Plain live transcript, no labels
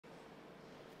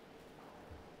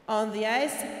On the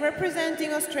ice,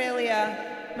 representing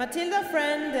Australia, Matilda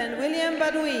Friend and William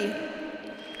Badaoui.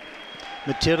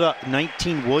 Matilda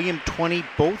 19, William 20,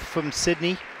 both from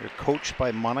Sydney. They're coached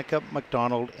by Monica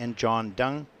McDonald and John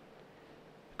Dung.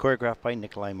 Choreographed by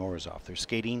Nikolai Morozov. They're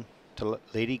skating to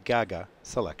Lady Gaga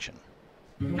selection.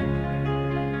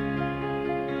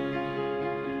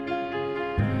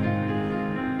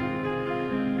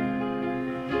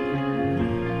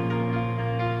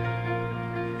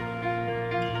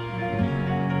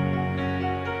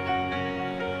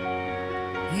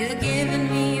 You're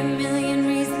giving me a million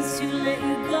reasons to let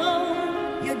you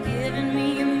go. You're giving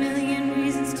me a million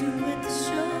reasons to quit the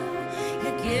show.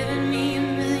 You're giving me a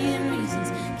million reasons.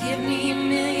 Give me a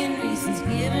million reasons.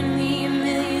 Giving me a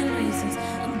million reasons.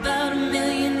 About a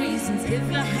million reasons.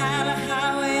 If I had a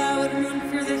highway, I would run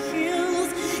for the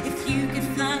hills. If you could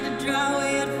find a dry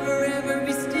way, I'd forever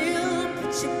be still.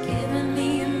 But you're giving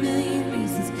me a million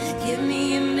reasons. Give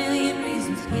me a million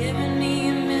reasons. Giving me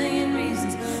a million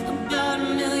reasons. About a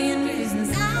million reasons.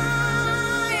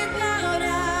 I bow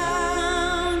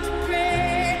down to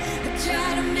pray. I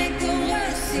try to make the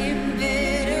world seem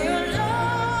better.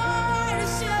 Lord,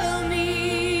 show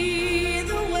me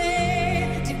the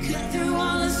way to cut through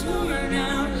all this worn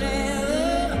out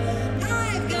leather.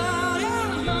 I've got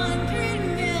 100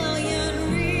 million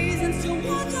reasons to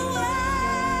walk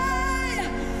away.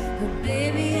 But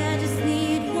baby, I just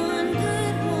need one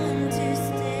good one to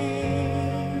stay.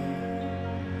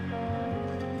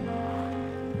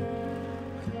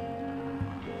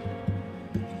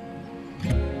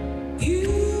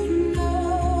 You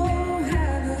know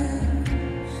how the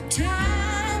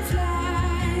time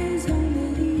flies.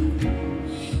 Only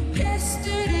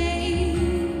yesterday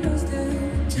was the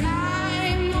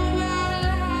time of our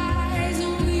lives.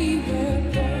 We were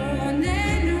born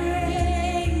and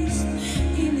raised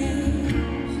in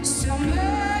a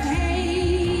summer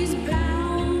haze,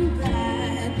 bound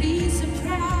by the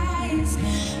surprise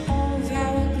of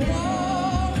our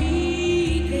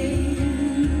glory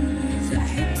days. I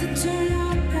hate to turn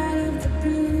up out of the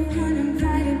blue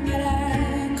uninvited, but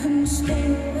I couldn't stay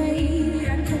away.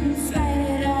 I couldn't fight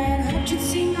it. I had hoped you'd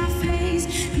see my face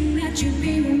and that you'd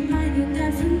be reminded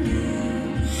that for me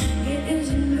it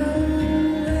isn't over.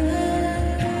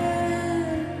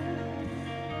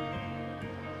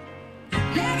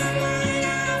 Never would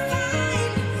I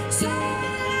find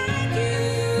someone like you.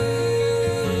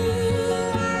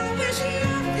 I wish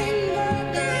nothing but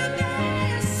the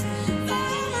best for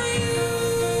you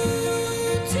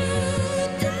too.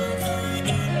 Don't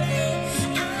forget me.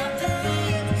 I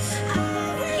beg, I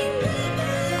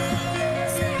remember.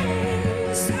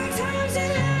 Sometimes it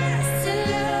lasts in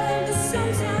love, but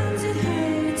sometimes it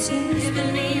hurts. You're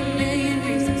giving me a million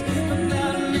reasons,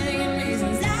 about a million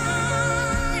reasons. I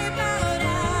bow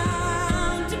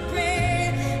down to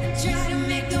pray and try to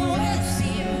make the world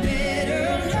seem better.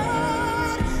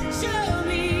 Lord, show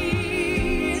me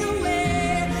the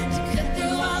way to cut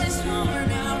through all this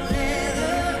worn out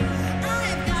leather.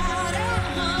 I've got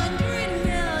 100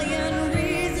 million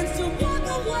reasons to walk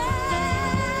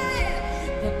away.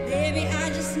 But baby, I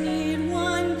just need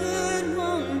one good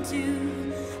one to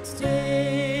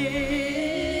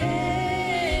stay.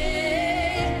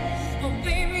 Oh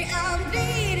baby, I'm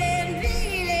bleeding,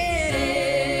 bleeding.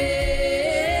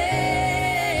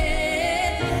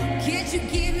 Can't you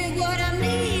give me what I'm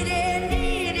needing,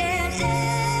 needing?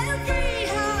 Every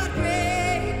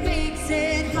heartbreak makes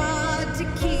it hard to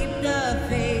keep the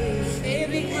faith.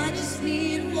 Baby, I just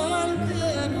need one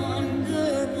good one,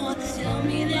 good one. Tell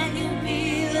me that you'll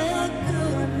be the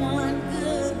good one,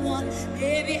 good one.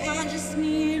 Baby, I just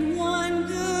need one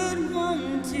good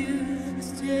one to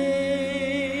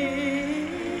stay.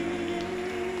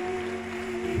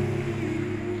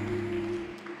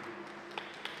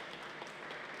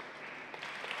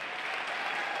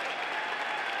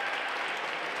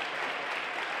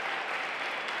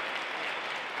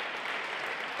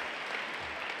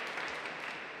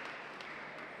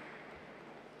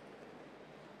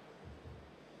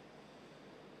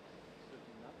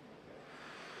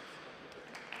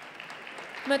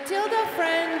 Matilda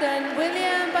Friend and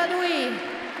William Badaoui.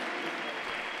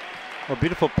 A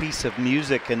beautiful piece of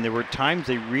music, and there were times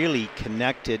they really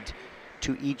connected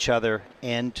to each other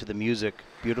and to the music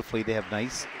beautifully. They have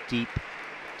nice, deep,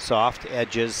 soft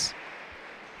edges.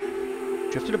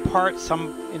 Drifted apart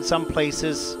in some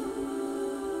places,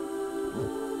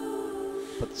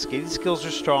 but the skating skills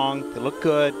are strong. They look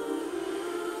good.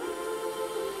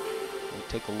 We'll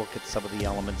take a look at some of the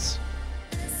elements.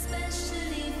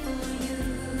 Especially for you,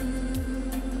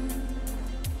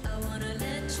 I wanna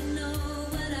let you know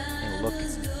what I And look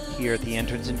here at the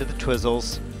entrance into the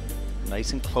Twizzles.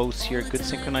 nice and close here, good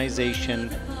synchronization.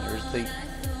 There's the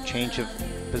change of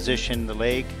position, the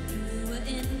leg.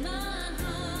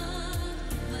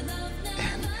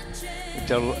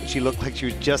 And she looked like she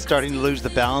was just starting to lose the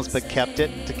balance, but kept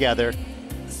it together.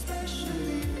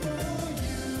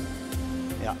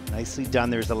 Yeah, nicely done.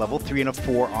 There's a level 3 and a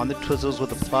 4 on the twizzles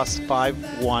with a plus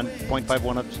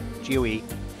 0.51 of GOE.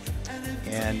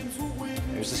 And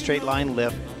there's a straight line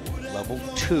lift, level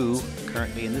 2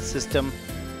 currently in the system.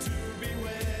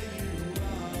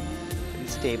 Pretty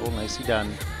stable, nicely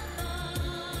done.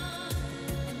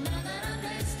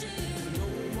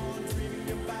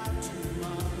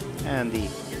 And the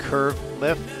curve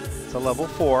lift, it's a level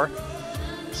 4,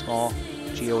 small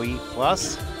GOE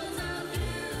plus.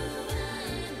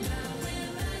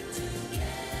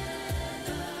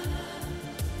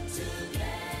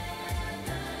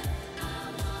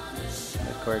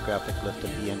 Choreographic lift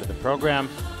at the end of the program.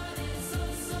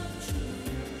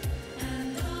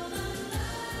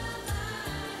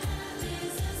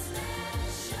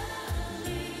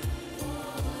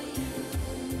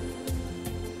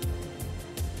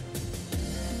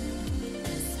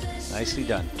 Nicely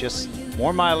done. Just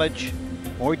more mileage,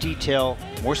 more detail,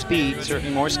 more speed,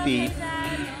 certainly more speed.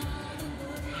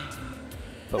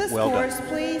 But The well scores, done.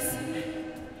 please.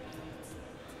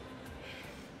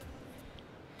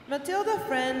 Matilda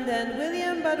Friend and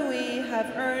William Badaoui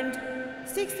have earned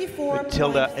 64.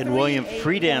 Matilda and William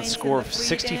free dance score of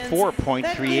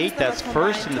 64.38. That's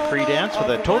first in the free dance with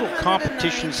a total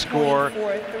competition score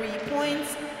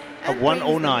of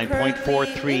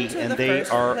 109.43, and they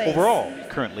are overall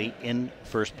currently in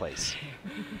first place.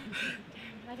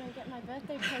 I don't get my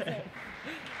birthday present.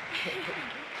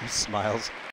 He smiles.